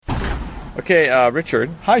Okay, Richard.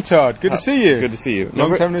 Hi, Todd. Good to see you. Good to see you.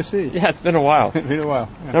 Long time no see. Yeah, it's been a while. It's been a while.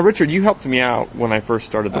 Yeah. Now, Richard, you helped me out when I first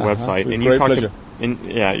started the website, with and great you talked. pleasure.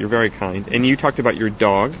 Yeah, you're very kind. And you talked about your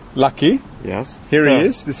dog. Lucky. Yes. Here he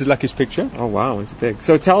is. This is Lucky's picture. Oh wow, he's big.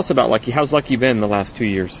 So tell us about Lucky. How's Lucky been the last 2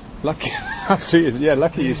 years? Lucky. 2 years. Yeah,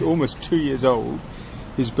 Lucky is almost 2 years old.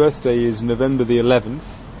 His birthday is November the 11th.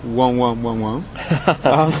 1111.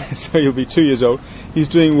 So he'll be 2 years old. He's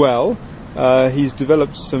doing well. He's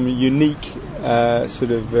developed some unique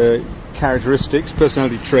characteristics,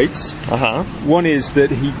 personality traits. One is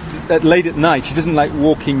that late at night he doesn't like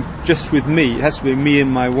walking just with me. It has to be me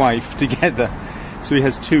and my wife together. So he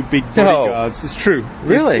has two big bodyguards. No. It's true.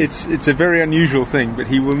 Really? It's a very unusual thing, but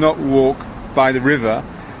he will not walk by the river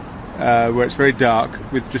where it's very dark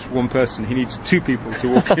with just one person. He needs two people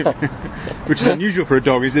to walk him, which is unusual for a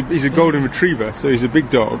dog. He's a golden retriever, so he's a big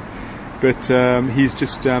dog. But he's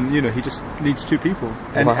just, he just needs two people.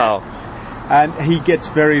 And, wow. And he gets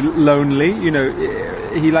very lonely.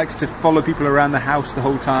 He likes to follow people around the house the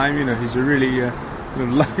whole time. He's a really,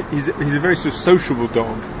 he's a very sort of sociable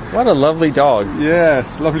dog. What a lovely dog.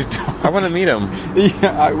 Yes, lovely dog. I want to meet him.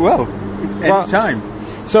 Yeah, anytime.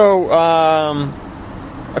 So,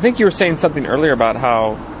 I think you were saying something earlier about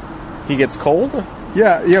how he gets cold.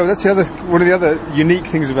 Yeah. That's one of the other unique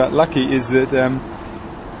things about Lucky is that.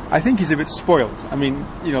 I think he's a bit spoiled. I mean,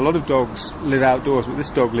 a lot of dogs live outdoors, but this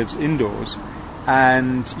dog lives indoors.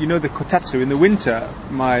 And the kotatsu in the winter,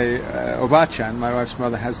 my Obachan, my wife's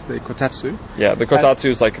mother, has the kotatsu. Yeah, the kotatsu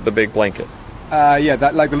is like the big blanket.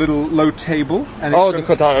 That like the little low table. And the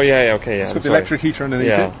kotatsu. Oh, yeah, okay, yeah. It's got the electric heater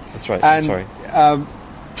underneath it. Yeah, that's right. And, sorry.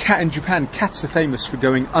 In Japan, cats are famous for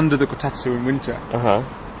going under the kotatsu in winter.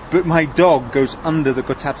 But my dog goes under the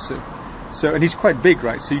kotatsu. And he's quite big,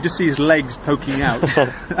 right? So you just see his legs poking out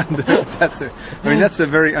under the kotatsu. I mean, that's a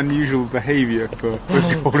very unusual behaviour for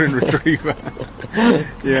a golden retriever.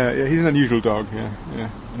 yeah, he's an unusual dog. Yeah.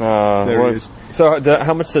 There he is. So,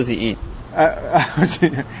 how much does he eat?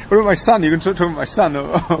 What about my son? You can talk about my son.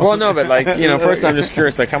 Well, no, but first I'm just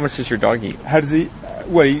curious. How much does your dog eat? How does he?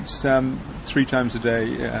 Well, he eats 3 times a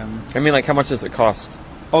day. I mean, how much does it cost?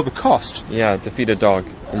 Oh, the cost? Yeah, to feed a dog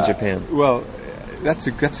in Japan. Well. That's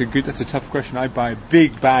a tough question. I buy a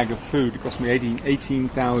big bag of food. It costs me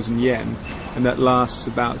 18,000 yen, and that lasts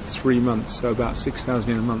about 3 months, so about 6,000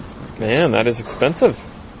 yen a month. Man, that is expensive.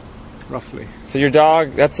 Roughly. So your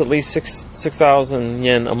dog, that's at least 6,000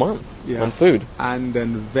 yen a month on food. And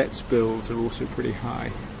then the vet's bills are also pretty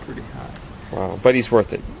high. Wow, but he's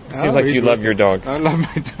worth it. Seems like you love your dog. I love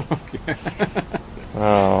my dog. Yeah.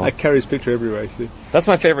 Oh. I carry his picture everywhere, I see. That's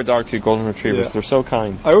my favorite dog too, golden retrievers. Yeah. They're so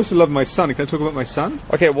kind. I also love my son. Can I talk about my son?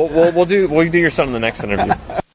 Okay, we'll do your son in the next interview.